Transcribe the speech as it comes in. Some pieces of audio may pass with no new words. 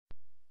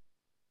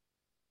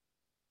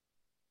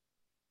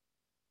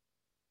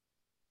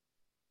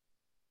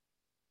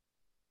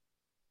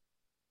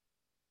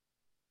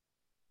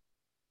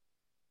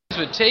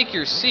Would take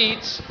your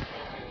seats.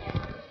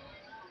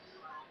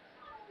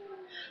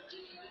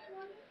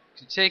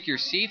 Take your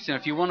seats, and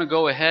if you want to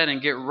go ahead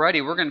and get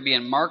ready, we're going to be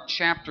in Mark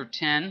chapter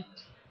 10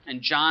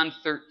 and John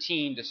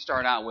 13 to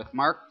start out with.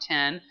 Mark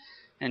 10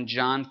 and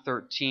John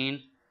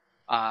 13.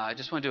 I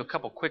just want to do a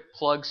couple quick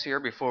plugs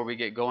here before we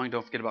get going.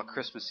 Don't forget about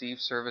Christmas Eve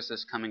service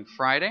this coming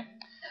Friday.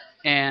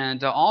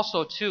 And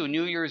also, too,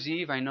 New Year's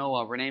Eve. I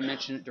know Renee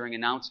mentioned it during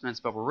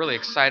announcements, but we're really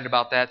excited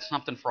about that.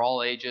 Something for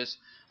all ages.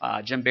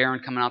 Jim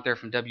Barron coming out there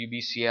from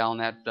WBCL, and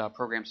that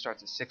program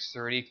starts at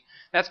 6:30.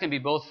 That's going to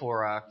be both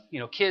for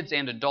kids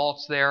and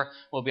adults there.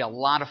 Will be a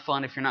lot of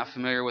fun if you're not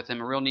familiar with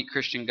him. A real neat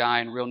Christian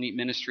guy and real neat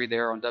ministry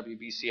there on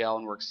WBCL,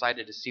 and we're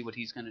excited to see what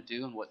he's going to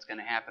do and what's going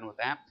to happen with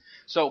that.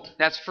 So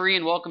that's free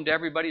and welcome to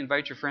everybody.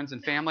 Invite your friends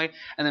and family.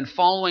 And then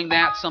following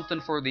that, something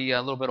for the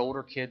little bit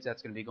older kids.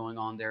 That's going to be going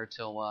on there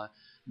till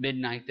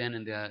midnight then,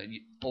 and the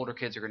older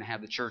kids are going to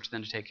have the church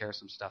then to take care of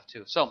some stuff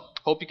too. So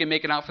hope you can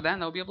make it out for that,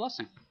 and that'll be a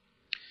blessing.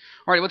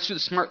 All right, let's do the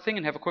smart thing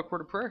and have a quick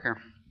word of prayer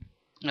here.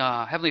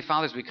 Heavenly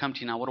Father, as we come to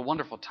you now, what a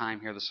wonderful time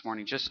here this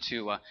morning just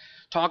to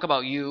talk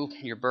about you,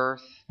 your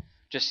birth,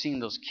 just seeing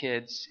those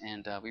kids,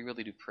 and we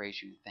really do praise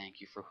you and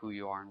thank you for who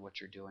you are and what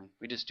you're doing.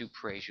 We just do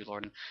praise you,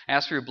 Lord, and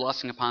ask for your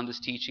blessing upon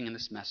this teaching and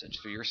this message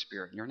through your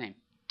Spirit. In your name,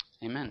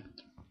 amen.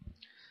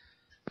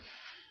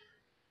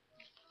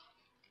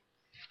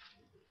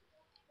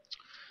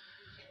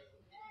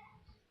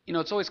 You know,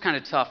 it's always kind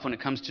of tough when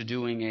it comes to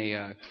doing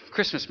a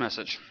Christmas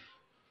message,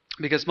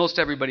 because most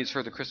everybody's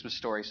heard the Christmas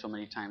story so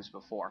many times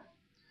before.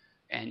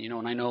 And,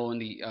 and I know in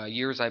the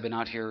years I've been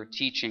out here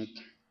teaching,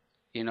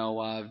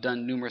 I've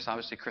done numerous,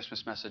 obviously,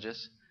 Christmas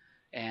messages.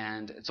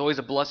 And it's always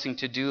a blessing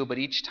to do, but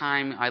each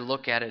time I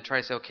look at it, I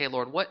try to say, okay,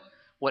 Lord, what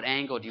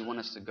angle do you want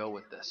us to go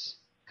with this?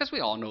 Because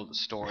we all know the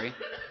story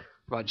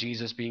about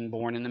Jesus being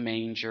born in the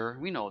manger.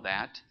 We know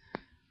that.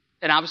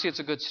 And obviously it's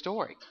a good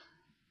story.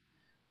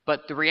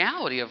 But the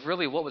reality of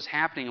really what was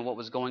happening and what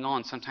was going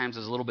on sometimes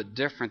is a little bit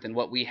different than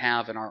what we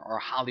have in our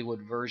Hollywood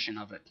version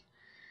of it.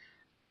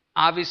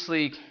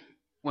 Obviously,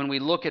 when we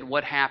look at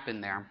what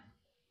happened there,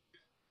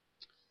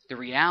 the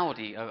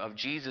reality of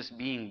Jesus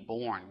being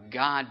born,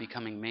 God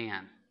becoming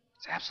man,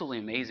 it's absolutely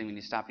amazing when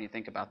you stop and you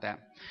think about that.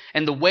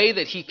 And the way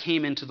that he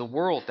came into the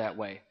world that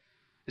way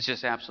is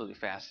just absolutely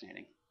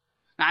fascinating.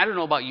 Now, I don't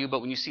know about you,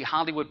 but when you see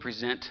Hollywood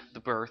present the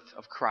birth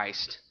of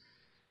Christ,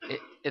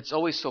 it's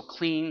always so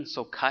clean,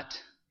 so cut.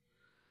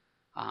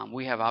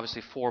 We have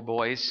obviously 4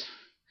 boys,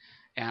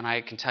 and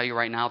I can tell you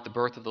right now at the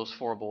birth of those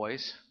 4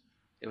 boys,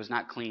 it was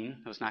not clean,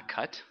 it was not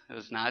cut, it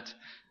was not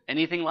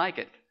anything like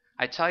it.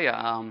 I tell you,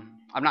 I'm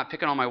not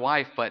picking on my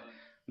wife, but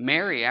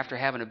Mary, after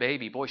having a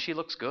baby, boy, she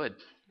looks good.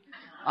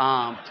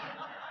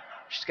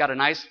 She's got a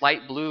nice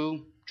light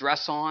blue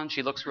dress on,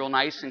 she looks real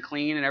nice and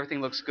clean, and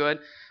everything looks good.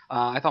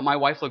 I thought my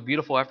wife looked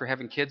beautiful after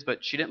having kids,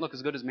 but she didn't look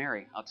as good as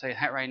Mary, I'll tell you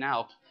that right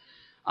now.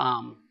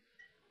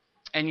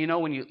 And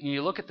when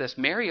you look at this,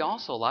 Mary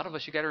also, a lot of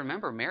us, you got to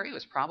remember, Mary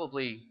was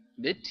probably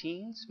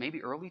mid-teens,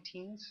 maybe early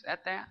teens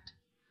at that.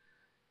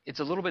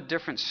 It's a little bit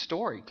different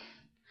story.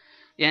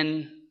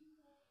 And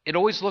it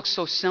always looks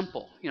so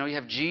simple. You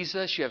have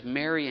Jesus, you have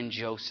Mary and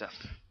Joseph.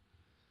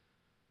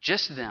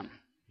 Just them.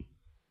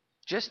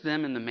 Just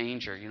them in the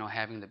manger,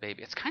 having the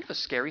baby. It's kind of a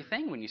scary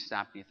thing when you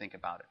stop and you think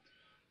about it.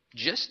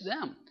 Just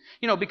them.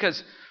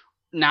 Because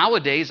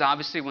nowadays,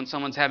 obviously, when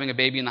someone's having a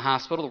baby in the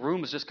hospital, the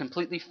room is just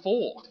completely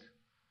full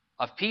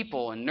of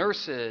people and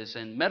nurses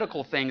and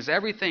medical things,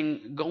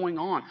 everything going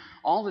on,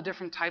 all the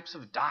different types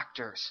of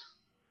doctors.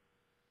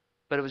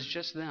 But it was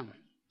just them.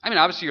 I mean,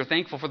 obviously you're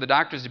thankful for the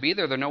doctors to be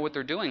there. They know what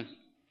they're doing.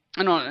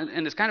 I know,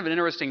 and it's kind of an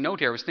interesting note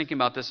here. I was thinking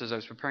about this as I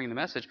was preparing the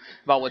message,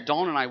 about what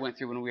Dawn and I went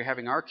through when we were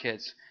having our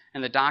kids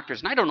and the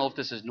doctors. And I don't know if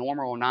this is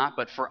normal or not,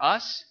 but for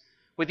us,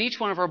 with each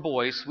one of our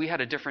boys, we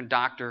had a different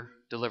doctor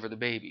deliver the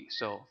baby.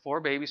 So 4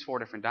 babies, 4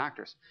 different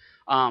doctors.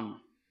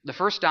 The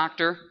first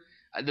doctor,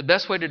 the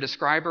best way to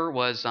describe her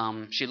was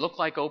she looked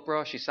like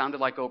Oprah, she sounded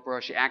like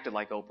Oprah, she acted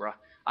like Oprah.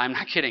 I'm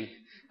not kidding.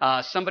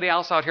 Somebody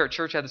else out here at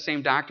church had the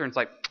same doctor, and it's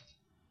like,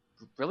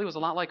 really was a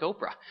lot like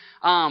Oprah.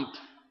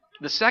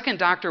 The second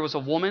doctor was a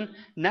woman,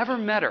 never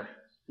met her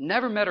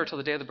till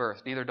the day of the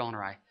birth, neither Dawn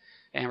or I.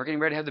 And we're getting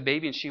ready to have the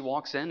baby, and she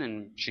walks in,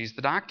 and she's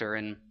the doctor,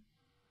 and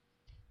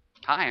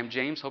hi, I'm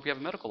James, hope you have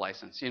a medical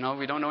license. We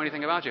don't know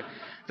anything about you.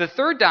 The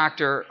third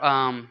doctor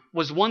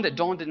was one that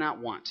Dawn did not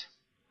want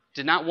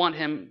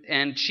him,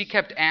 and she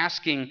kept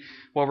asking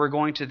while we're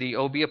going to the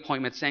OB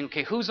appointment, saying,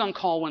 okay, who's on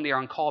call when they're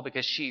on call,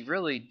 because she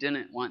really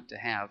didn't want to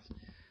have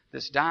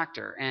this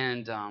doctor.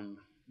 And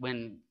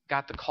when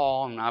got the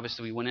call, and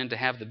obviously we went in to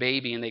have the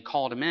baby, and they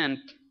called him in,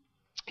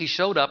 he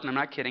showed up, and I'm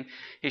not kidding,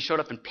 he showed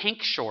up in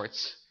pink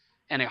shorts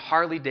and a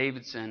Harley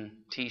Davidson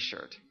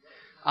t-shirt.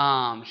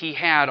 He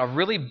had a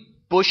really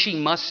bushy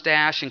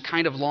mustache and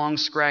kind of long,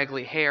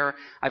 scraggly hair.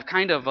 I've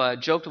kind of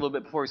joked a little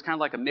bit before. He's kind of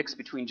like a mix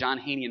between John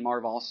Haney and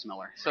Marv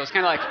Alsmiller. So it's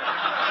kind of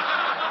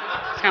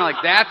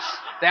like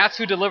that's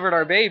who delivered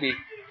our baby.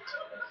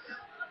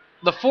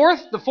 The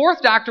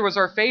fourth doctor was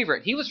our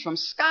favorite. He was from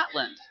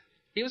Scotland.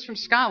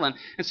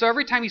 And so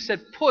every time he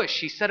said push,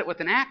 he said it with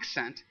an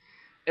accent.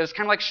 It was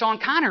kind of like Sean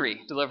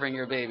Connery delivering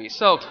your baby.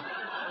 So,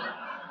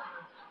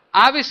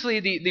 obviously,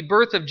 the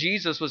birth of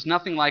Jesus was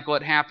nothing like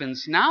what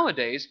happens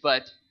nowadays,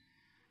 but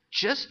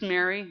just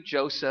Mary,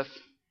 Joseph,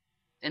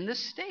 in this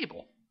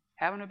stable,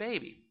 having a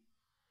baby.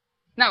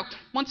 Now,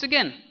 once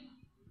again,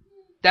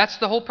 that's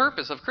the whole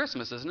purpose of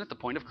Christmas, isn't it? The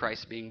point of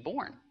Christ being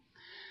born.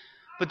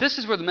 But this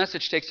is where the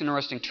message takes an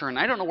interesting turn.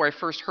 I don't know where I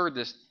first heard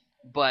this,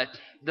 but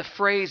the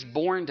phrase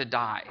born to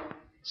die.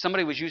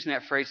 Somebody was using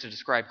that phrase to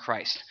describe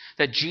Christ,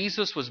 that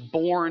Jesus was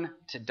born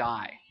to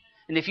die.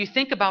 And if you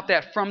think about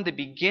that from the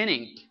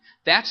beginning,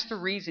 that's the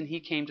reason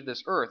he came to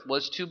this earth,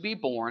 was to be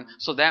born,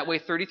 so that way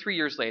 33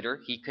 years later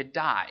he could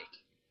die.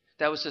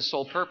 That was his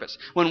sole purpose.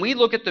 When we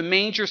look at the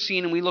manger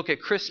scene and we look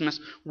at Christmas,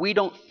 we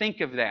don't think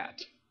of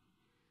that.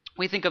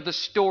 We think of the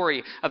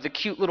story of the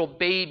cute little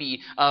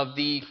baby, of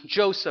the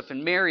Joseph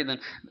and Mary,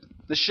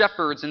 the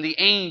shepherds and the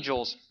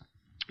angels.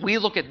 We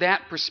look at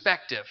that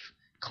perspective.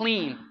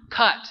 Clean,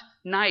 cut,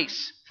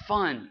 nice,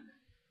 fun.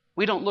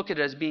 We don't look at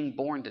it as being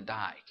born to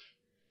die.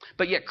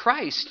 But yet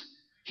Christ,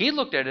 he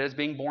looked at it as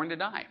being born to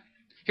die.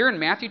 Here in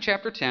Matthew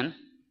chapter 10,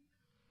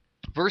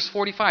 verse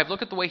 45,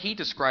 look at the way he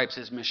describes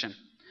his mission.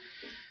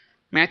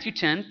 Matthew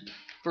 10,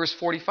 verse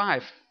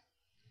 45.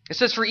 It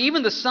says, "For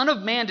even the Son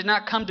of Man did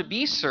not come to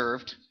be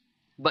served,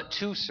 but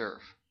to serve."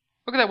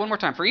 Look at that one more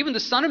time. "For even the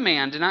Son of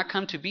Man did not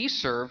come to be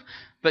served,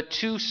 but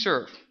to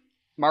serve."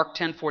 Mark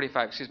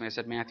 10:45. Excuse me, I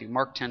said Matthew.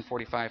 Mark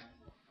 10:45.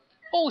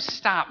 Oh,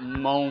 stop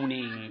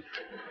moaning.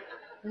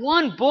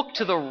 One book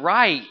to the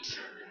right.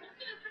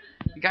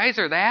 You guys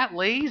are that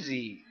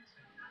lazy.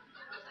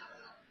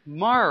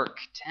 Mark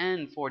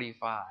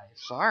 10:45.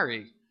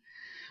 Sorry.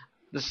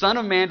 "The Son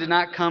of Man did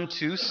not come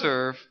to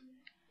serve,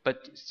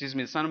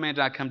 the Son of Man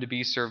did not come to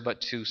be served, but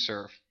to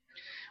serve."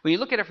 When you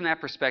look at it from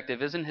that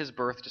perspective, isn't his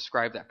birth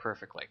described that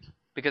perfectly?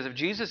 Because if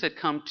Jesus had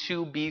come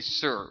to be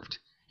served,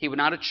 he would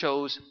not have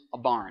chose a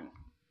barn.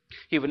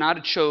 He would not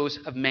have chose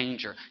a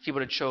manger. He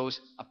would have chose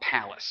a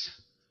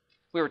palace.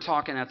 We were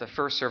talking at the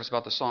first service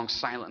about the song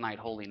Silent Night,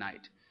 Holy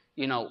Night.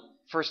 You know,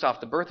 first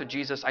off, the birth of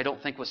Jesus I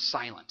don't think was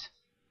silent.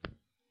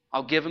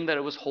 I'll give him that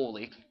it was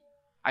holy.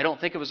 I don't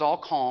think it was all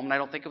calm, and I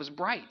don't think it was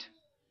bright.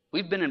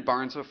 We've been in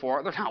barns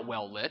before. They're not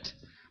well lit.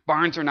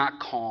 Barns are not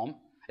calm.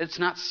 It's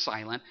not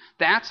silent.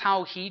 That's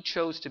how he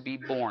chose to be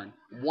born.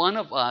 One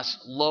of us,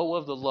 low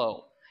of the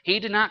low. He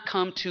did not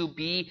come to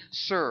be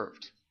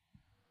served.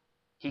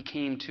 He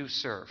came to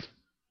serve.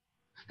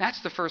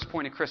 That's the first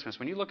point of Christmas.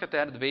 When you look at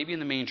that, at the baby in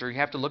the manger, you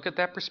have to look at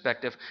that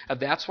perspective of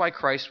that's why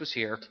Christ was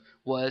here,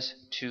 was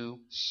to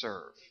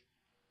serve.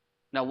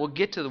 Now, we'll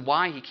get to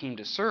why he came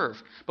to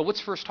serve, but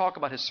let's first talk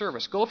about his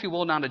service. Go, if you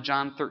will, now to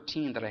John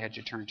 13 that I had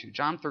you turn to.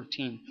 John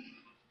 13.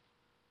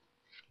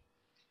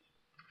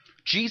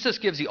 Jesus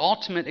gives the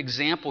ultimate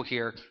example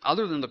here,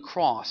 other than the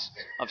cross,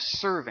 of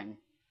serving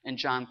in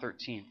John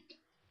 13.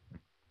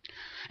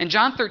 In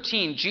John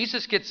 13,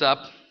 Jesus gets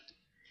up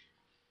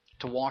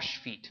to wash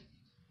feet.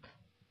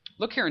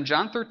 Look here in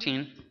John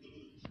 13.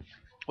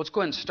 Let's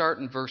go ahead and start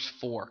in verse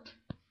 4.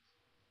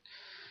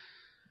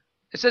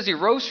 It says, "He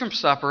rose from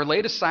supper,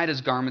 laid aside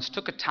his garments,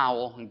 took a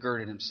towel, and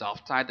girded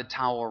himself," tied the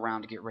towel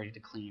around to get ready to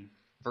clean.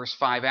 Verse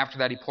 5, "After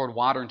that he poured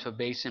water into a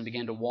basin and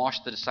began to wash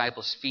the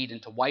disciples' feet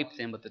and to wipe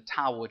them with the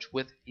towel which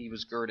with he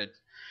was girded.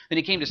 Then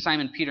he came to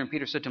Simon Peter, and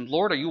Peter said to him,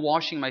 'Lord, are you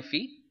washing my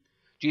feet?'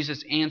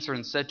 Jesus answered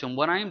and said to him,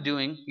 'What I am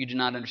doing you do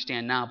not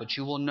understand now, but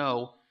you will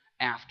know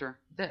after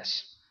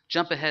this.'"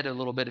 Jump ahead a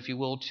little bit, if you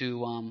will,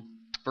 to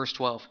verse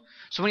 12.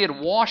 "So when he had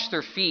washed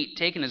their feet,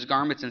 taken his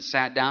garments, and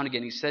sat down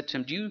again, he said to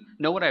him, 'Do you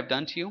know what I have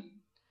done to you?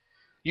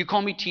 You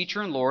call me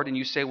teacher and Lord, and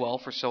you say, well,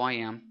 for so I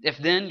am. If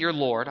then your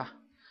Lord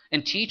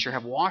and teacher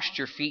have washed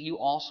your feet, you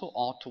also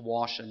ought to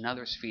wash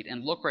another's feet.'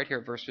 And look right here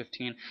at verse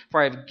 15. 'For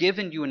I have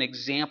given you an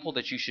example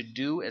that you should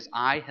do as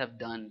I have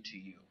done to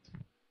you.'"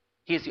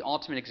 He is the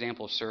ultimate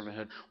example of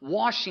servanthood.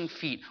 Washing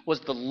feet was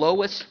the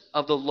lowest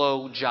of the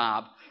low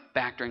job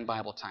back during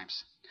Bible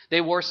times. They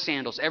wore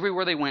sandals.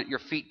 Everywhere they went, your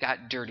feet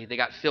got dirty. They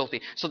got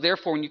filthy. So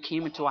therefore, when you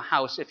came into a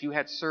house, if you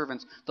had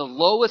servants, the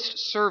lowest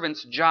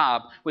servant's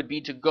job would be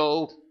to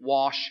go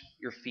wash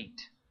your feet.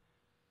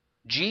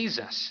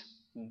 Jesus,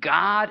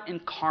 God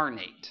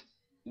incarnate,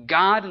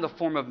 God in the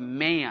form of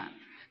man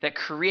that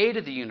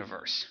created the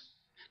universe,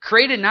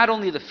 created not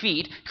only the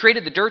feet,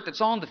 created the dirt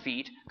that's on the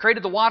feet,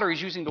 created the water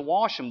he's using to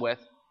wash them with,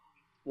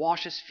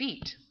 washes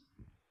feet.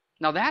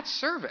 Now that's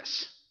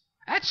service.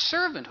 That's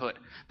servanthood.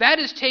 That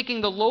is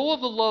taking the low of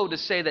the low to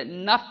say that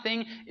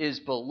nothing is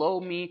below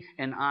me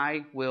and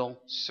I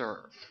will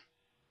serve.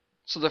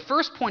 So the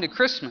first point of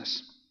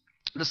Christmas,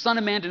 the Son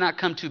of Man did not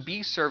come to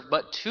be served,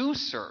 but to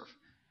serve.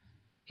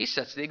 He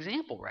sets the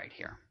example right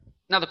here.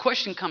 Now the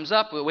question comes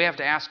up that we have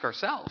to ask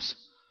ourselves.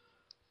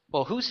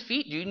 Well, whose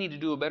feet do you need to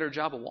do a better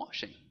job of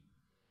washing?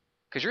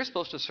 Because you're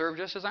supposed to serve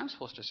just as I'm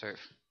supposed to serve.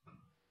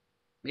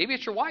 Maybe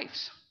it's your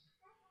wife's.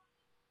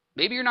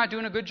 Maybe you're not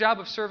doing a good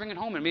job of serving at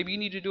home, and maybe you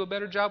need to do a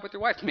better job with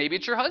your wife. Maybe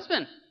it's your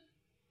husband.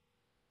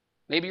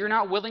 Maybe you're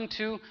not willing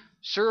to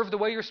serve the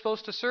way you're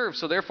supposed to serve,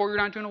 so therefore you're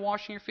not doing a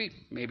washing your feet.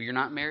 Maybe you're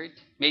not married.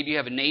 Maybe you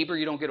have a neighbor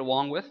you don't get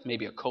along with.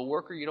 Maybe a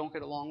coworker you don't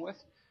get along with.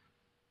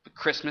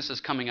 Christmas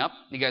is coming up.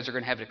 You guys are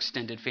going to have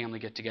extended family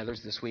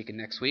get-togethers this week and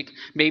next week.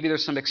 Maybe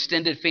there's some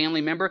extended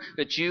family member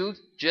that you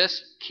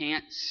just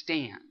can't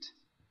stand.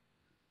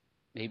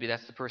 Maybe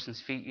that's the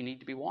person's feet you need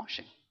to be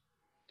washing.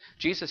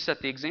 Jesus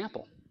set the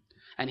example.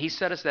 And he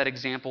set us that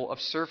example of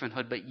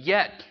servanthood. But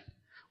yet,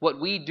 what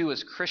we do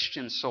as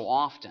Christians so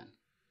often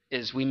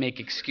is we make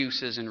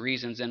excuses and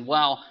reasons. And,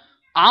 well,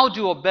 I'll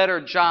do a better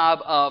job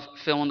of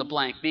fill in the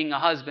blank, being a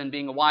husband,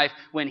 being a wife,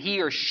 when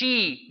he or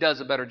she does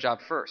a better job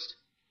first.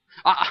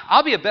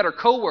 I'll be a better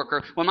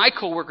coworker when my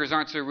coworkers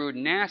aren't so rude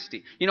and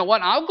nasty. You know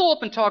what? I'll go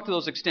up and talk to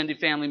those extended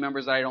family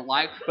members that I don't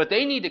like, but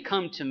they need to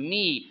come to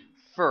me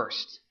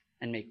first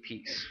and make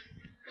peace.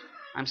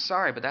 I'm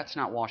sorry, but that's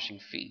not washing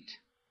feet.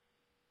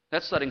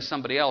 That's letting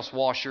somebody else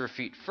wash your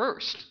feet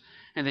first.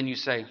 And then you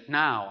say,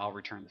 now I'll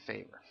return the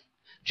favor.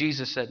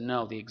 Jesus said,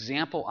 no, the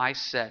example I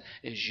set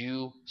is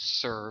you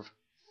serve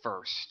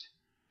first.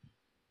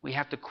 We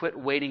have to quit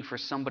waiting for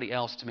somebody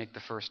else to make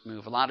the first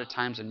move. A lot of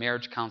times in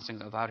marriage counseling,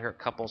 out here at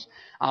couples,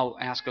 I'll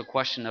ask a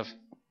question of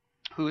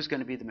who's going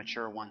to be the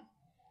mature one?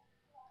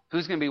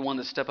 Who's going to be one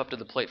to step up to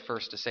the plate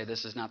first to say,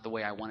 this is not the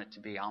way I want it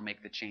to be. I'll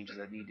make the changes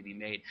that need to be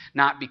made.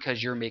 Not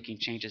because you're making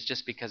changes,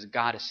 just because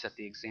God has set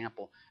the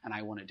example and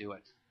I want to do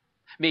it.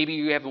 Maybe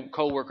you have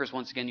coworkers,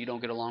 once again, you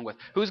don't get along with.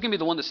 Who's going to be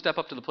the one to step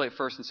up to the plate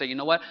first and say, you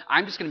know what,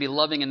 I'm just going to be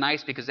loving and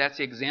nice because that's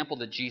the example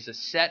that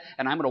Jesus set,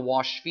 and I'm going to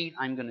wash feet,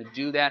 I'm going to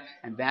do that,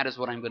 and that is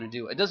what I'm going to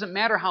do. It doesn't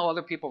matter how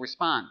other people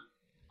respond.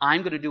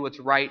 I'm going to do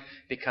what's right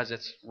because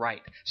it's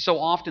right. So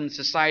often in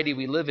society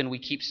we live in, we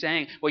keep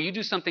saying, well, you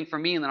do something for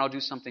me and then I'll do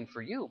something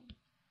for you.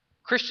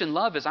 Christian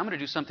love is I'm going to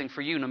do something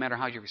for you no matter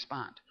how you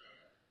respond.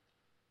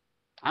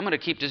 I'm going to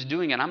keep just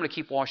doing it. I'm going to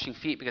keep washing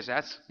feet because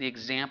that's the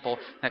example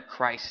that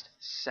Christ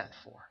set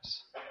for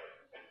us.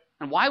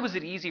 And why was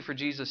it easy for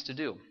Jesus to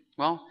do?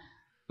 Well,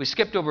 we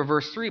skipped over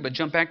verse 3, but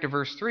jump back to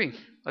verse 3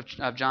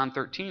 of John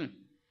 13.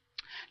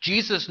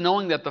 Jesus,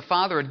 knowing that the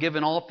Father had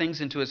given all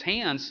things into his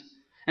hands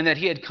and that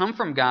he had come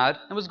from God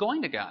and was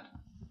going to God.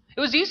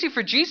 It was easy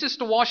for Jesus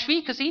to wash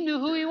feet because he knew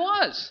who he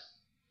was.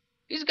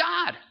 He's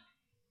God.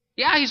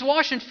 Yeah, he's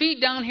washing feet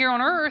down here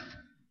on earth.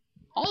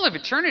 All of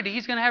eternity,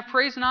 he's going to have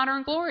praise and honor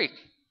and glory.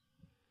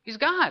 He's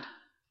God.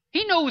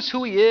 He knows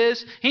who he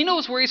is. He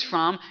knows where he's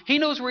from. He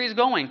knows where he's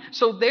going.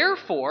 So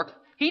therefore,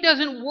 he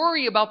doesn't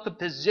worry about the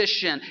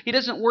position. He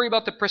doesn't worry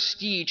about the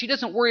prestige. He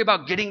doesn't worry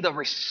about getting the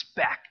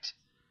respect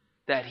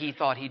that he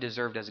thought he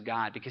deserved as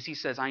God, because he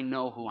says, I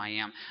know who I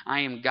am.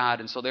 I am God,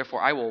 and so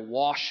therefore I will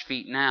wash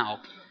feet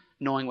now,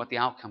 knowing what the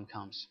outcome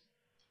comes.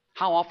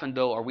 How often,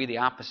 though, are we the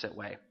opposite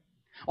way?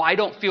 Well, I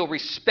don't feel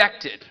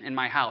respected in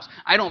my house.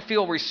 I don't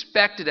feel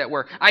respected at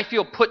work. I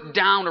feel put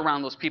down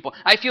around those people.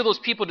 I feel those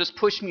people just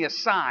push me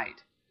aside.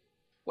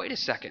 Wait a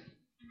second.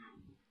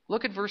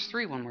 Look at verse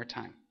 3 one more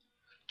time.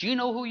 Do you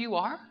know who you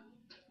are?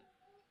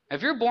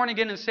 If you're born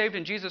again and saved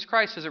in Jesus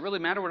Christ, does it really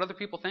matter what other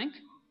people think?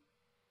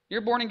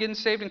 You're born again and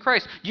saved in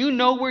Christ. You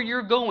know where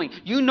you're going.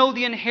 You know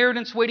the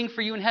inheritance waiting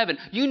for you in heaven.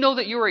 You know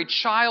that you're a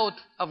child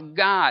of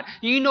God.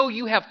 You know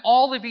you have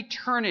all of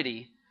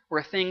eternity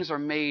where things are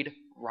made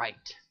right.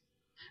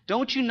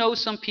 Don't you know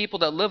some people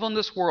that live on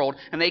this world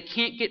and they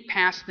can't get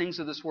past things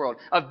of this world,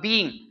 of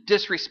being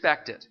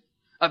disrespected,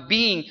 of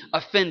being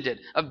offended,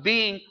 of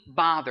being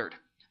bothered.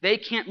 They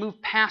can't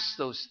move past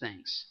those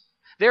things.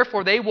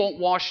 Therefore, they won't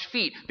wash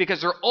feet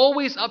because they're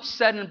always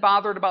upset and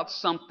bothered about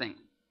something.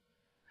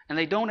 And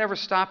they don't ever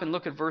stop and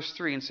look at verse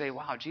 3 and say,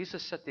 wow,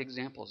 Jesus set the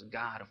example as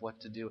God of what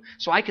to do.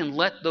 So I can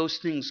let those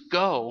things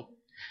go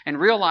and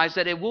realize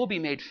that it will be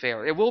made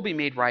fair. It will be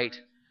made right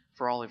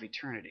for all of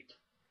eternity.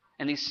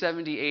 And these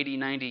 70, 80,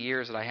 90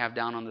 years that I have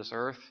down on this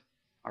earth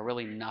are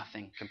really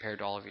nothing compared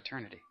to all of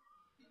eternity.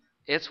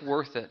 It's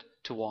worth it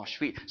to wash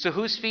feet. So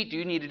whose feet do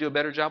you need to do a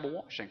better job of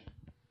washing?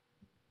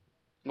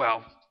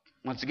 Well,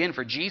 once again,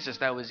 for Jesus,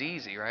 that was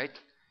easy, right?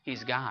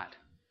 He's God.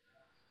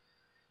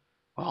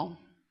 Well,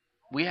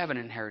 we have an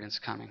inheritance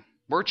coming.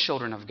 We're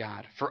children of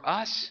God. For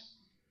us,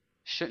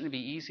 shouldn't it be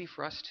easy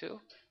for us too?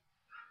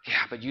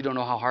 Yeah, but you don't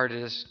know how hard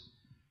it is.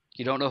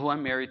 You don't know who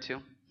I'm married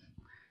to.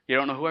 You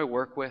don't know who I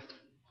work with.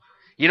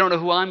 You don't know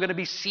who I'm going to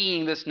be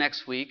seeing this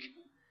next week.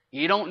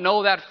 You don't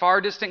know that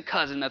far distant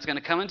cousin that's going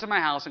to come into my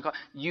house and call.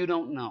 You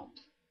don't know.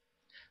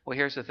 Well,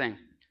 here's the thing.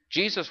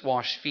 Jesus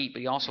washed feet,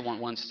 but he also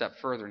went one step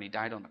further, and he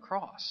died on the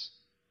cross.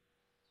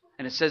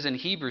 And it says in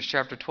Hebrews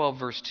chapter 12,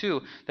 verse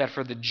 2, that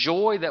for the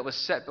joy that was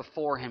set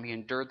before him, he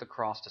endured the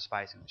cross,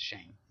 despising the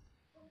shame.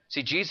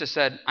 See, Jesus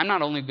said, I'm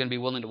not only going to be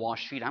willing to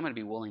wash feet, I'm going to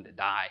be willing to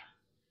die.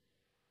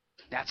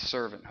 That's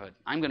servanthood.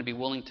 I'm going to be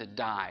willing to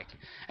die,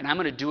 and I'm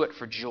going to do it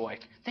for joy.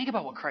 Think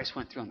about what Christ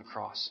went through on the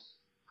cross.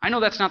 I know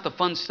that's not the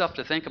fun stuff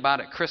to think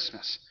about at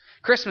Christmas.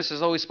 Christmas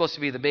is always supposed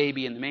to be the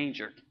baby in the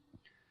manger.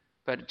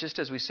 But just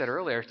as we said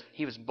earlier,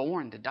 he was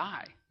born to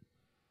die.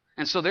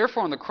 And so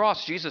therefore on the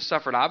cross, Jesus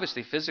suffered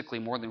obviously physically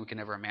more than we can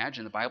ever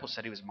imagine. The Bible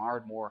said he was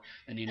marred more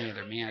than any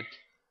other man.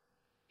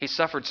 He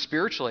suffered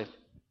spiritually,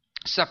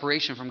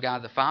 separation from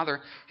God the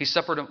Father. He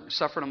suffered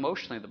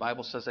emotionally. The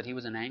Bible says that he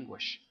was in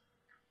anguish.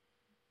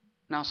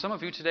 Now, some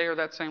of you today are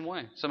that same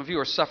way. Some of you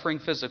are suffering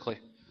physically.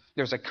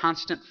 There's a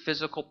constant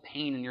physical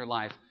pain in your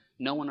life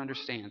no one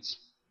understands.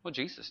 Well,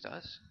 Jesus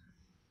does.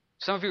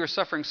 Some of you are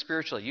suffering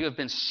spiritually. You have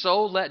been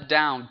so let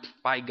down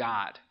by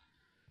God.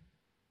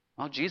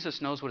 Well,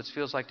 Jesus knows what it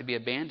feels like to be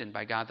abandoned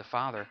by God the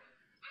Father.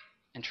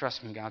 And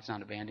trust me, God's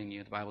not abandoning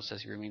you. The Bible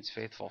says He remains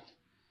faithful.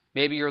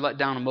 Maybe you're let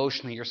down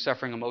emotionally. You're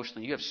suffering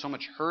emotionally. You have so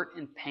much hurt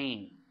and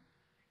pain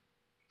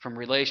from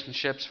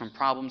relationships, from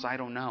problems, I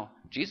don't know.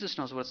 Jesus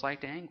knows what it's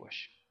like to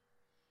anguish.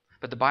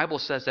 But the Bible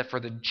says that for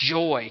the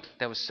joy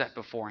that was set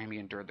before Him, He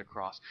endured the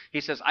cross.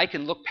 He says, I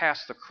can look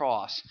past the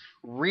cross,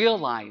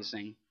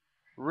 realizing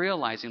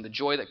the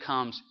joy that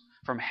comes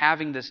from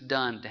having this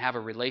done to have a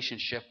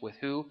relationship with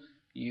who?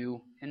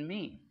 You and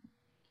me.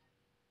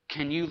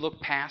 Can you look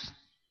past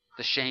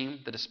the shame,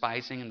 the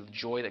despising, and the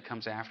joy that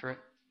comes after it?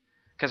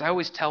 Because I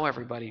always tell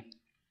everybody,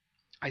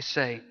 I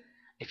say,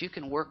 if you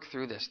can work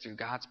through this through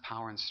God's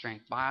power and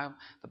strength,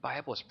 the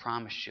Bible has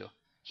promised you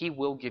He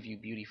will give you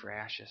beauty for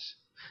ashes.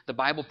 The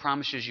Bible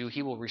promises you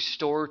He will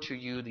restore to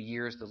you the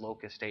years the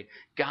locust ate.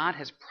 God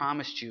has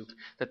promised you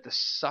that the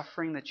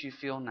suffering that you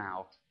feel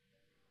now,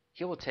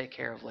 He will take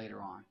care of later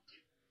on.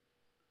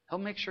 He'll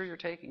make sure you're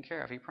taken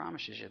care of. He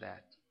promises you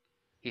that.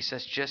 He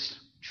says, just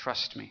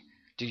trust me.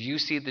 Do you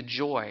see the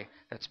joy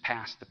that's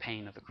past the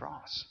pain of the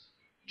cross?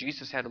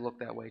 Jesus had to look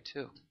that way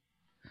too.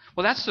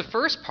 Well, that's the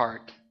first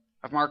part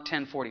of Mark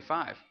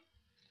 10:45.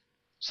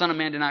 Son of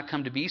Man did not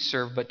come to be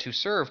served, but to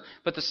serve.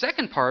 But the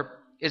second part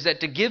is that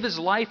to give His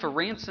life a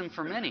ransom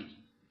for many.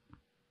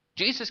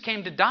 Jesus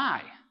came to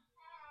die.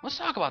 Let's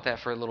talk about that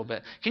for a little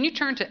bit. Can you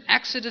turn to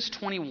Exodus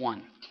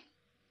 21?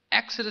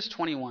 Exodus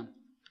 21.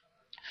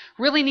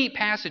 Really neat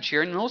passage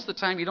here, and most of the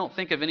time you don't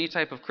think of any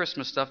type of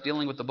Christmas stuff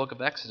dealing with the book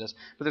of Exodus,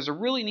 but there's a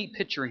really neat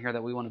picture in here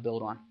that we want to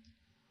build on.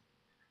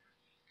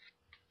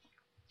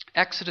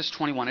 Exodus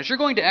 21. As you're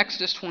going to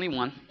Exodus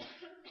 21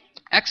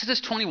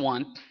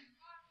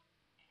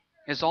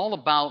 is all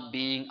about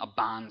being a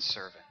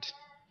bondservant.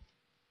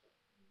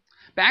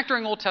 Back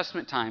during Old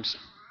Testament times,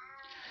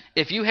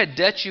 if you had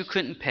debts you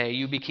couldn't pay,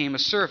 you became a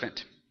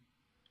servant.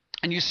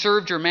 And you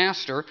served your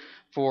master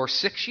for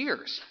 6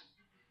 years.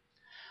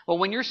 Well,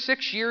 when your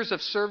 6 years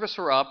of service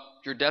were up,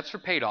 your debts were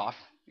paid off,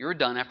 you were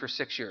done after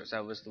 6 years.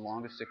 That was the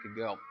longest it could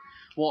go.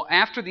 Well,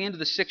 after the end of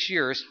the 6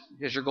 years,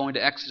 as you're going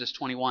to Exodus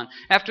 21,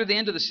 after the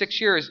end of the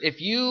 6 years, if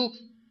you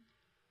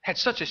had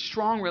such a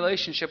strong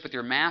relationship with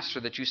your master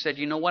that you said,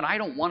 you know what, I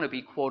don't want to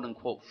be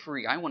quote-unquote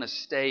free. I want to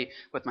stay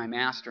with my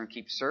master and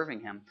keep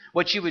serving him.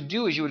 What you would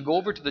do is you would go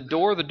over to the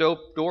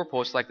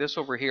doorpost like this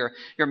over here.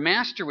 Your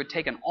master would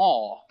take an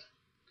awl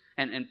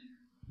and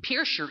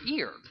pierce your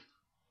ear.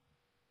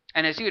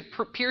 And as he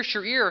would pierce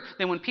your ear,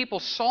 then when people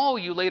saw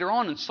you later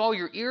on and saw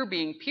your ear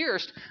being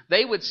pierced,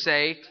 they would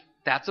say,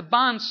 that's a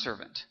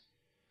bondservant.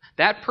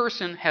 That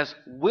person has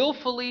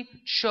willfully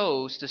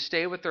chose to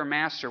stay with their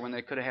master when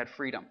they could have had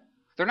freedom.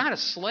 They're not a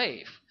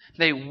slave.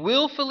 They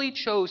willfully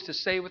chose to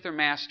stay with their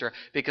master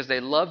because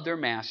they loved their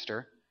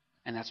master,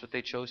 and that's what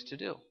they chose to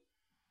do.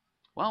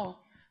 Well,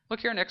 look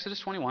here in Exodus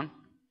 21,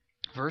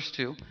 verse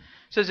 2. It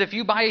says, if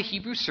you buy a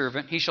Hebrew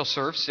servant, he shall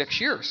serve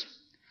 6 years.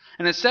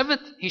 And the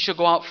seventh, he shall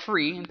go out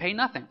free and pay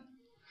nothing.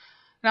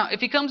 Now,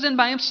 if he comes in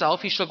by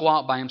himself, he shall go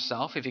out by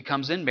himself. If he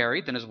comes in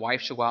married, then his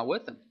wife shall go out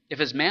with him. If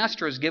his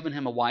master has given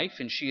him a wife,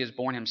 and she has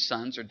borne him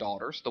sons or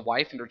daughters, the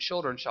wife and her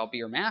children shall be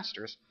her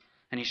master's,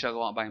 and he shall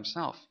go out by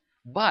himself.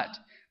 But,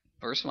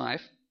 verse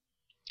 5,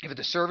 if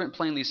the servant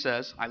plainly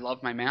says, I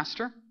love my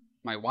master,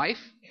 my wife,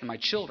 and my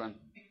children,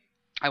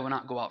 I will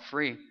not go out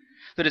free.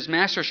 That his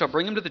master shall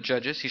bring him to the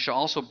judges, he shall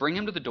also bring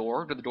him to the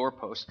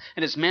doorpost,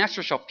 and his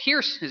master shall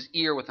pierce his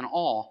ear with an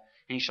awl,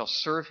 and he shall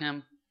serve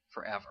him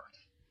forever.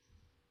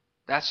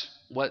 That's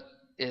what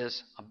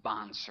is a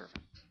bondservant.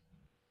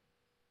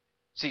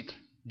 See,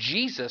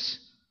 Jesus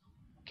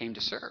came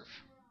to serve.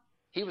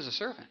 He was a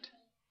servant.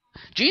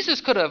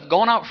 Jesus could have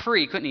gone out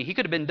free, couldn't he? He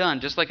could have been done,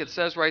 just like it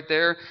says right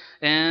there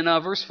in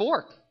verse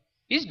 4.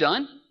 He's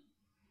done.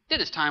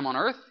 Did his time on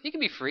earth. He can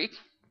be free.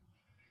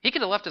 He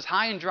could have left us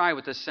high and dry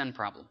with this sin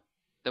problem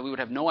that we would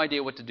have no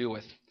idea what to do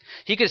with.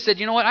 He could have said,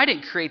 you know what, I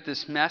didn't create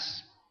this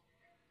mess.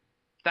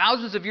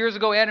 Thousands of years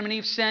ago, Adam and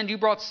Eve sinned. You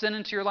brought sin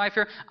into your life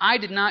here. I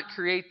did not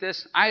create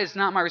this. It's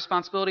not my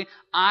responsibility.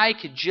 I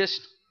could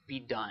just be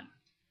done.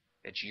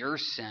 It's your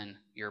sin,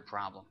 your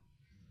problem.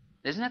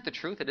 Isn't that the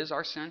truth? It is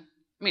our sin.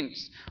 I mean,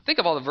 think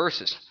of all the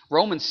verses.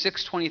 Romans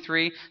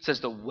 6:23 says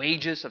the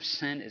wages of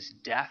sin is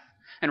death.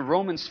 In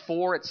Romans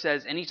 4, it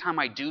says anytime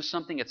I do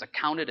something, it's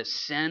accounted as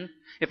sin.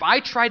 If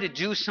I try to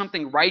do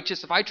something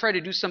righteous, if I try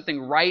to do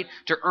something right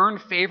to earn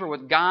favor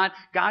with God,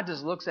 God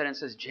just looks at it and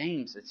says,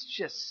 James, it's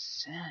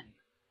just sin.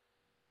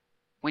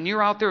 When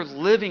you're out there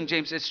living,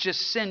 James, it's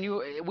just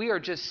sin. We are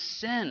just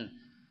sin.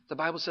 The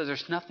Bible says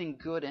there's nothing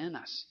good in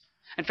us.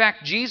 In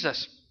fact,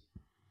 Jesus,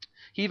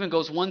 he even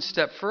goes one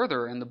step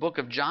further in the book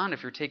of John,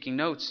 if you're taking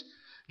notes.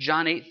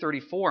 John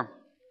 8:34.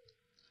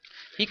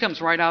 He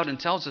comes right out and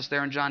tells us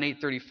there in John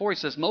 8:34, he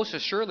says, most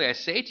assuredly I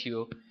say to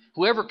you,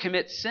 whoever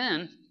commits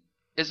sin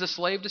is a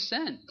slave to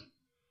sin.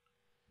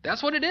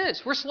 That's what it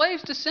is. We're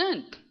slaves to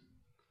sin.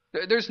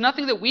 There's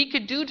nothing that we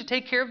could do to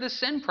take care of this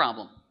sin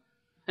problem.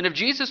 And if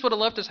Jesus would have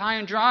left us high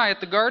and dry at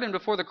the garden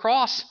before the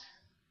cross,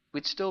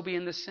 we'd still be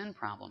in this sin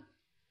problem.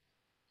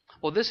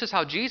 Well, this is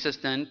how Jesus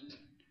then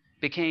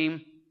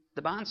became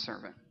the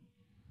bondservant.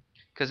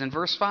 Because in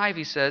verse 5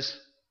 he says,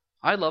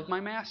 I love my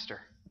master.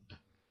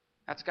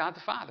 That's God the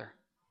Father.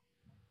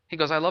 He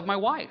goes, I love my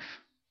wife.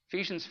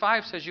 Ephesians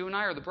 5 says you and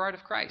I are the bride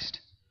of Christ.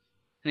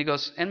 And he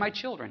goes, and my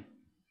children.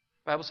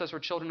 The Bible says we're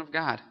children of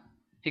God.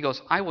 He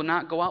goes, I will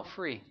not go out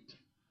free.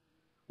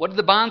 What did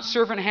the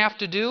bondservant have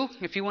to do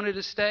if he wanted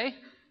to stay?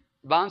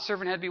 The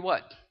bondservant had to be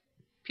what?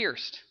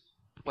 Pierced.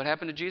 What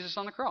happened to Jesus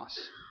on the cross?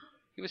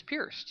 He was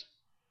pierced.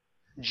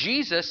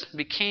 Jesus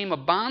became a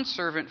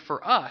bondservant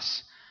for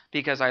us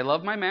because I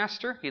love my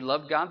master. He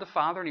loved God the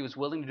Father, and he was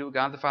willing to do what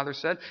God the Father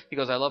said. He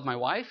goes, I love my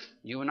wife,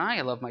 you and I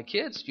love my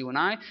kids, you and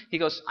I. He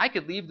goes, I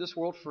could leave this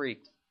world free.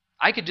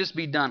 I could just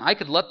be done. I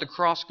could let the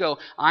cross go.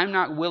 I'm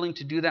not willing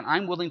to do that.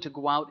 I'm willing to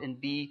go out and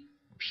be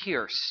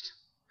pierced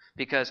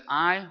because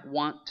I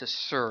want to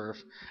serve,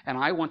 and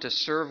I want to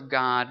serve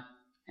God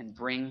and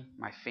bring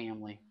my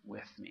family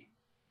with me.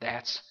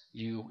 That's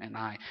you and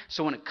I.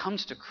 So when it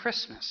comes to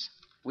Christmas,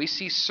 we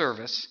see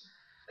service,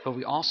 but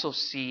we also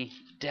see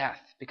death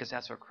because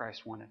that's what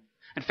Christ wanted.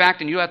 In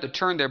fact, and you have to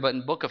turn there, but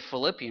in the book of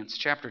Philippians,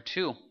 chapter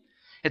 2,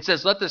 it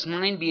says, let this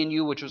mind be in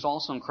you which was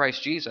also in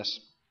Christ Jesus,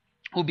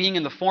 who being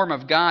in the form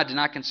of God did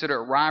not consider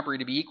it robbery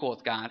to be equal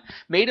with God,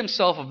 made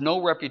himself of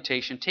no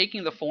reputation,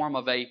 taking the form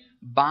of a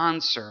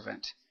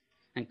bondservant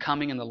and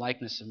coming in the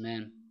likeness of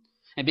men.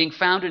 And being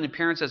found in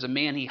appearance as a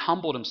man, he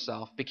humbled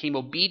himself, became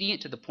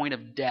obedient to the point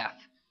of death,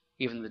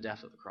 even the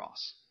death of the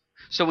cross.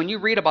 So when you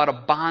read about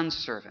a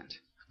bondservant,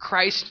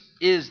 Christ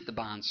is the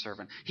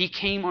bondservant. He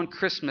came on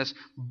Christmas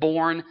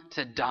born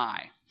to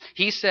die.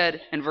 He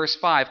said in verse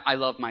 5, I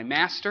love my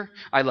master,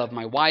 I love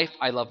my wife,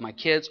 I love my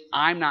kids.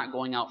 I'm not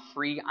going out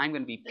free. I'm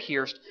going to be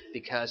pierced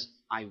because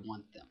I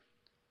want them.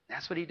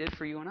 That's what he did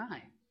for you and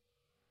I.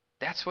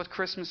 That's what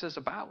Christmas is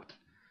about.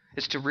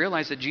 It's to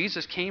realize that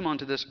Jesus came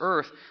onto this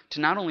earth to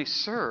not only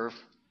serve,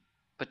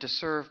 but to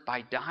serve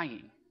by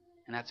dying.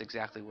 And that's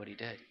exactly what he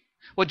did.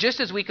 Well, just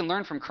as we can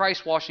learn from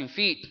Christ washing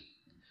feet,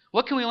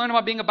 what can we learn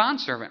about being a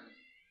bondservant?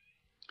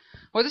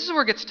 Well, this is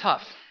where it gets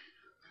tough.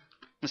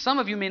 And some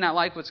of you may not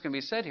like what's going to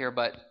be said here,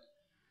 but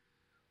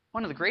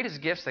one of the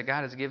greatest gifts that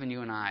God has given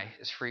you and I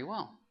is free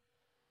will.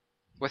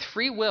 With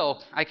free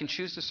will, I can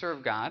choose to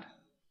serve God,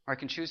 or I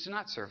can choose to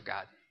not serve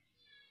God.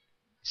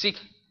 See,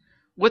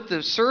 with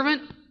the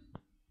servant,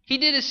 he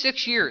did his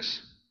 6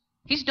 years.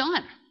 He's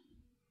done.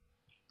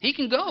 He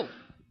can go.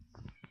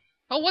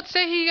 Oh, let's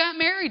say he got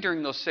married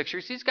during those 6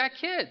 years. He's got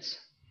kids.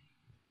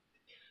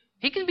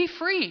 He can be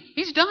free.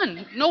 He's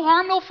done. No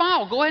harm, no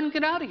foul. Go ahead and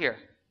get out of here.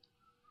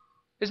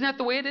 Isn't that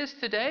the way it is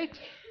today?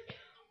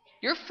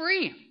 You're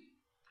free.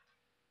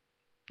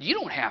 You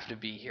don't have to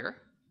be here.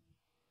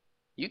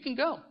 You can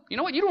go. You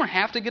know what? You don't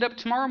have to get up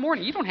tomorrow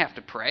morning. You don't have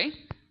to pray.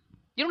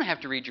 You don't have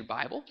to read your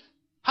Bible.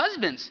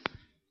 Husbands,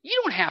 you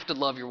don't have to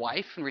love your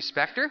wife and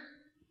respect her.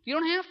 You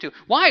don't have to.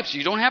 Wives,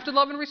 you don't have to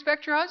love and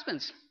respect your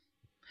husbands.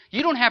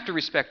 You don't have to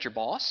respect your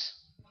boss.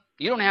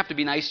 You don't have to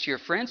be nice to your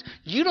friends.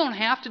 You don't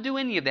have to do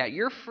any of that.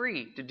 You're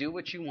free to do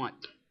what you want.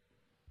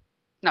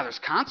 Now, there's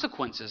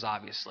consequences,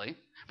 obviously,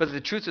 but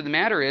the truth of the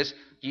matter is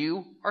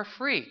you are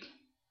free.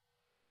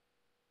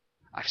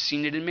 I've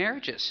seen it in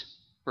marriages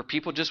where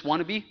people just want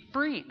to be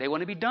free. They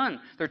want to be done.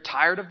 They're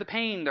tired of the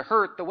pain, the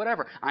hurt, the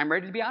whatever. I'm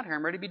ready to be out here.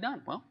 I'm ready to be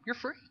done. Well, you're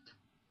free.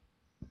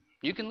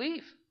 You can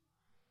leave.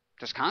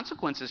 There's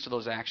consequences to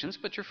those actions,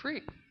 but you're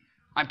free.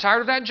 I'm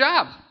tired of that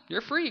job.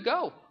 You're free.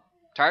 Go.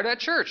 Tired of that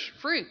church.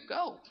 Free.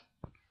 Go.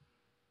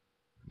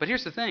 But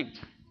here's the thing.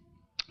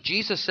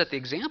 Jesus set the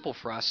example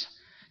for us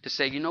to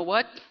say, you know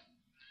what?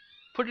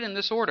 Put it in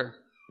this order.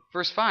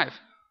 Verse 5.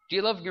 Do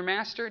you love your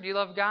master? Do you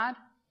love God?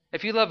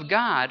 If you love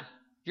God,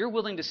 you're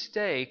willing to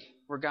stay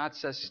where God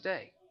says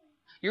stay.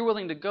 You're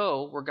willing to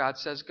go where God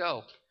says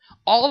go.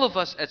 All of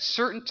us at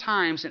certain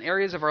times and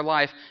areas of our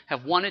life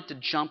have wanted to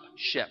jump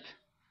ship.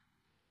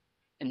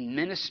 In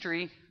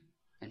ministry,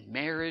 in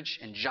marriage,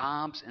 in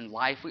jobs, in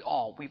life, we've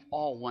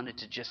all wanted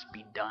to just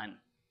be done.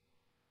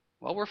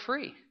 Well, we're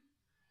free.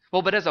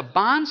 Well, but as a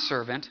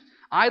bondservant,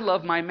 I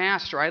love my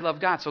master. I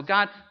love God. So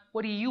God,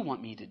 what do you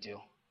want me to do?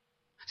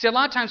 See, a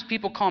lot of times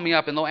people call me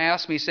up and they'll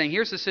ask me saying,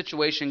 here's the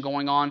situation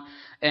going on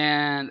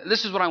and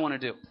this is what I want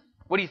to do.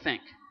 What do you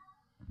think?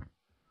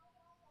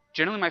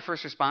 Generally, my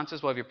first response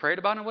is, well, have you prayed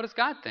about it? What does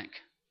God think?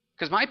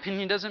 Because my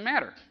opinion doesn't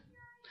matter.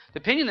 The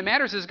opinion that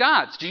matters is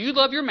God's. Do you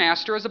love your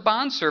master as a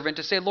bondservant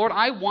to say, Lord,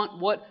 I want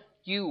what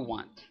you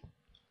want?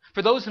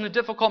 For those in a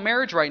difficult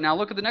marriage right now,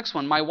 look at the next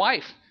one, my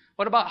wife.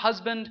 What about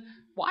husband,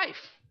 wife?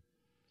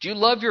 Do you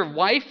love your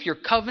wife, your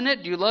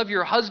covenant? Do you love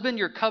your husband,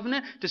 your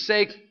covenant? To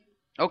say,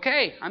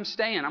 okay, I'm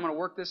staying. I'm going to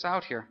work this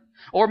out here.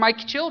 Or my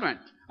children.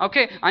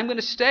 Okay, I'm going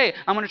to stay.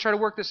 I'm going to try to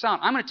work this out.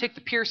 I'm going to take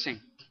the piercing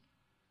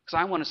because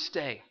I want to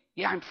stay.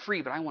 Yeah, I'm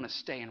free, but I want to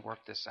stay and work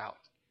this out.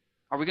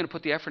 Are we going to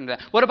put the effort into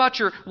that? What about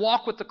your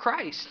walk with the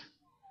Christ?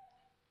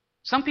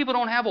 Some people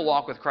don't have a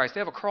walk with Christ. They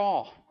have a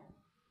crawl.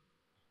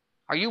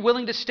 Are you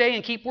willing to stay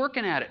and keep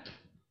working at it?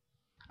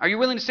 Are you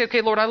willing to say,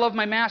 okay, Lord, I love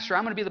my master.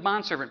 I'm going to be the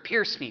bondservant.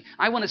 Pierce me.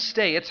 I want to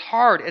stay. It's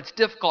hard. It's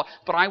difficult,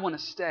 but I want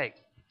to stay.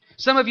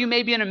 Some of you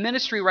may be in a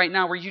ministry right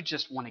now where you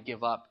just want to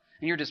give up.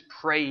 And you're just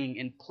praying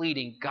and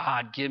pleading,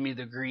 God, give me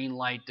the green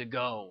light to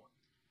go.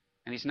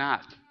 And He's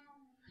not.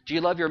 Do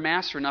you love your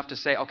master enough to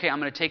say, okay, I'm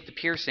going to take the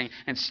piercing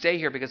and stay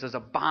here because as a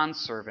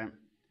bondservant,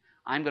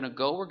 I'm going to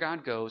go where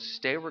God goes,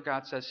 stay where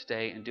God says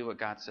stay, and do what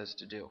God says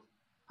to do.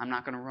 I'm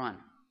not going to run.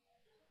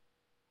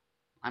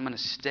 I'm going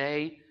to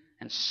stay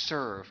and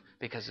serve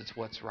because it's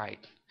what's right.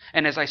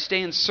 And as I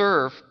stay and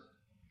serve,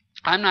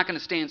 I'm not going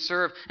to stay and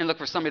serve and look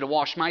for somebody to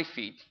wash my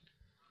feet.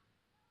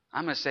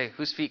 I'm going to say,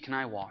 whose feet can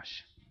I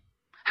wash?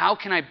 How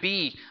can I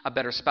be a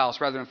better spouse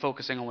rather than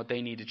focusing on what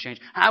they need to change?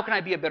 How can I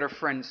be a better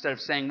friend instead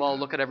of saying, well,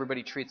 look at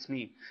everybody treats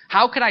me?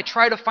 How can I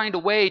try to find a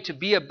way to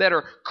be a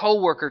better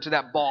coworker to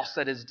that boss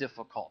that is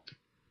difficult?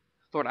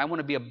 Lord, I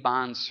want to be a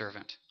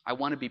bondservant. I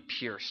want to be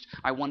pierced.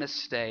 I want to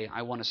stay.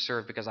 I want to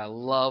serve because I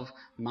love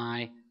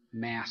my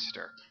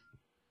master.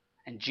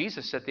 And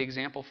Jesus set the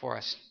example for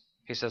us.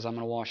 He says, I'm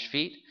going to wash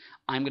feet.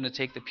 I'm going to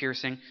take the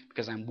piercing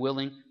because I'm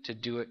willing to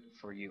do it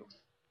for you.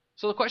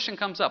 So the question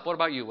comes up, what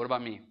about you? What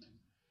about me?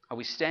 Are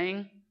we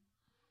staying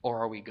or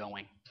are we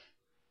going?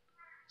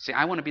 See,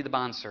 I want to be the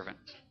bondservant.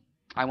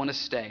 I want to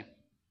stay.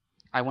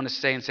 I want to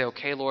stay and say,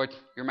 okay, Lord,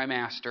 you're my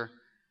master.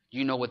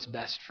 You know what's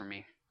best for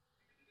me.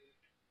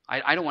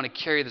 I don't want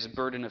to carry this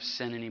burden of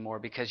sin anymore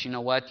because you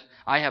know what?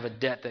 I have a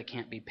debt that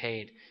can't be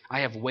paid.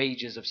 I have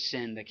wages of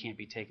sin that can't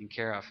be taken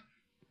care of.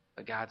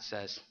 But God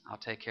says, I'll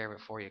take care of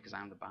it for you because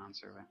I'm the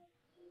bondservant.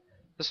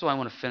 This is what I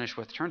want to finish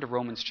with. Turn to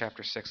Romans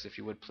chapter 6, if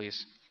you would,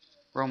 please.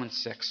 Romans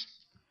 6.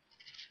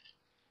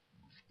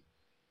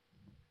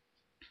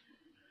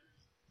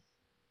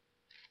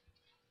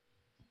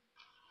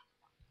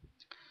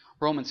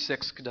 Romans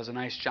 6 does a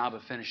nice job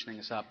of finishing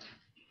us up,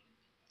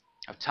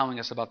 of telling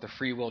us about the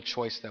free will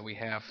choice that we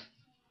have.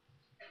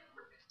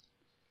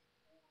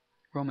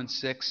 Romans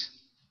 6.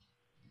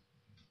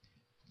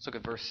 Let's look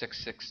at verse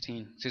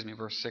 16.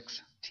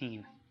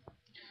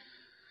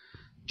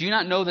 Do you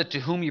not know that to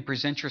whom you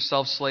present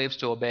yourselves slaves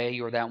to obey,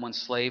 you are that one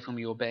slave whom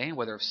you obey,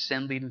 whether of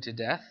sin leading to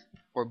death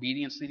or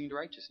obedience leading to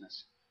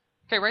righteousness?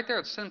 Okay, right there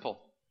it's simple.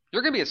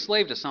 You're going to be a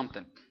slave to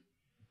something.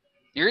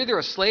 You're either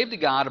a slave to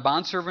God, a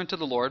bondservant to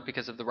the Lord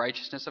because of the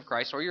righteousness of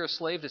Christ, or you're a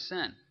slave to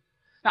sin.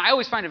 Now, I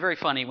always find it very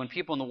funny when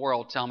people in the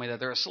world tell me that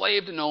they're a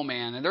slave to no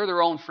man and they're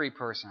their own free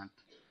person.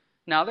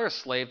 No, they're a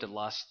slave to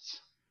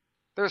lusts.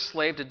 They're a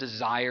slave to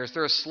desires.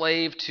 They're a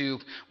slave to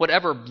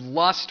whatever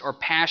lust or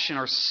passion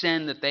or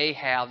sin that they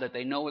have that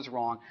they know is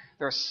wrong.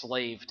 They're a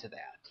slave to that.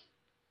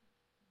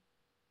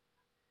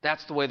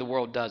 That's the way the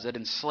world does it. It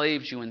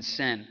enslaves you in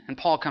sin. And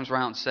Paul comes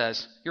around and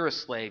says, you're a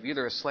slave. You're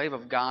either a slave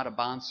of God, a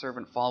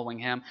bondservant following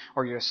Him,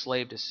 or you're a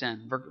slave to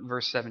sin.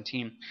 Verse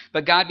 17.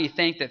 But God be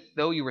thanked that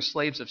though you were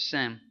slaves of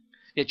sin,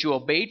 yet you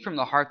obeyed from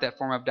the heart that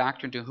form of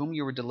doctrine to whom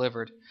you were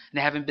delivered. And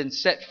having been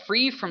set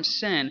free from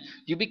sin,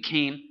 you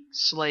became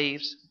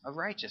slaves of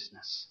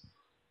righteousness.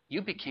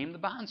 You became the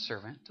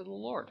bondservant to the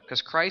Lord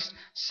because Christ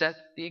set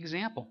the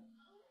example.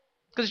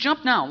 Because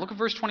jump now, look at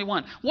verse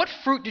 21. What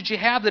fruit did you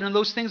have then in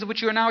those things of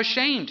which you are now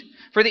ashamed?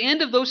 For the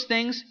end of those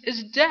things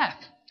is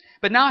death.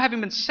 But now having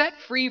been set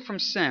free from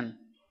sin,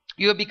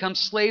 you have become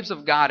slaves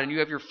of God, and you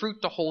have your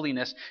fruit to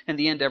holiness, and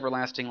the end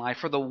everlasting life.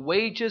 For the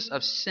wages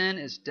of sin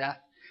is death,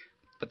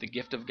 but the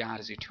gift of God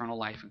is eternal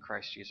life in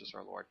Christ Jesus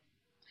our Lord.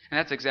 And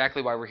that's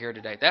exactly why we're here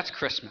today. That's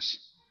Christmas.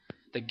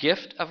 The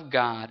gift of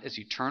God is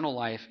eternal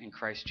life in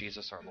Christ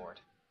Jesus our Lord.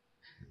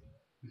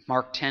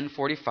 Mark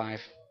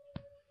 10:45.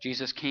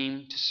 Jesus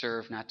came to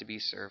serve, not to be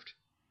served.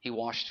 He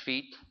washed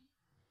feet.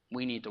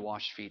 We need to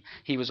wash feet.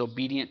 He was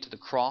obedient to the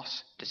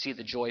cross to see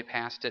the joy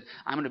past it.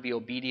 I'm going to be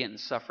obedient in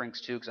sufferings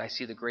too because I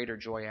see the greater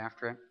joy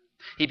after it.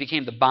 He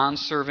became the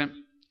bondservant,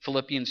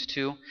 Philippians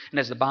 2. And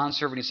as the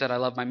bondservant, he said, I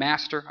love my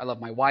master, I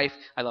love my wife,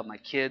 I love my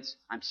kids.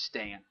 I'm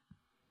staying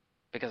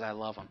because I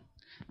love them.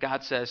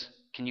 God says,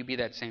 can you be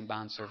that same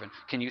bondservant?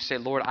 Can you say,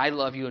 Lord, I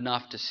love you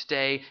enough to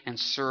stay and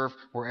serve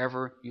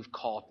wherever you've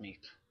called me?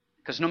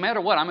 Because no matter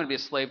what, I'm going to be a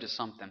slave to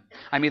something.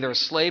 I'm either a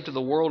slave to the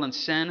world and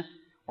sin,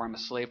 or I'm a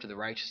slave to the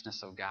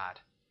righteousness of God.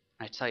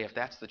 And I tell you, if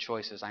that's the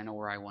choices, I know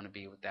where I want to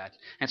be with that.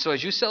 And so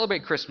as you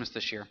celebrate Christmas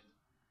this year,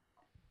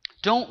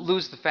 don't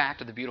lose the fact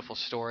of the beautiful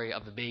story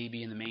of the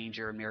baby in the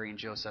manger and Mary and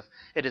Joseph.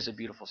 It is a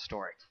beautiful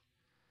story.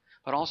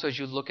 But also as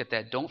you look at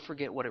that, don't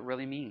forget what it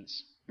really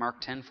means. Mark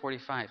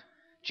 10:45.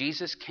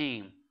 Jesus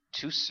came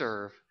to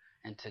serve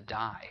and to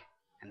die.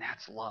 And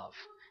that's love.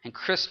 And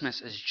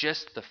Christmas is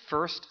just the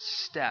first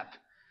step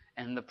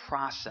in the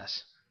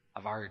process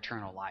of our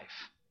eternal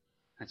life.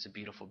 That's a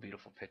beautiful,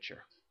 beautiful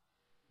picture.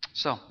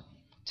 So,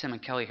 Tim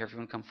and Kelly here, if you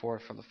want to come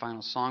forward for the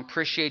final song.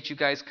 Appreciate you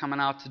guys coming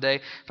out today.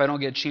 If I don't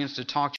get a chance to talk to you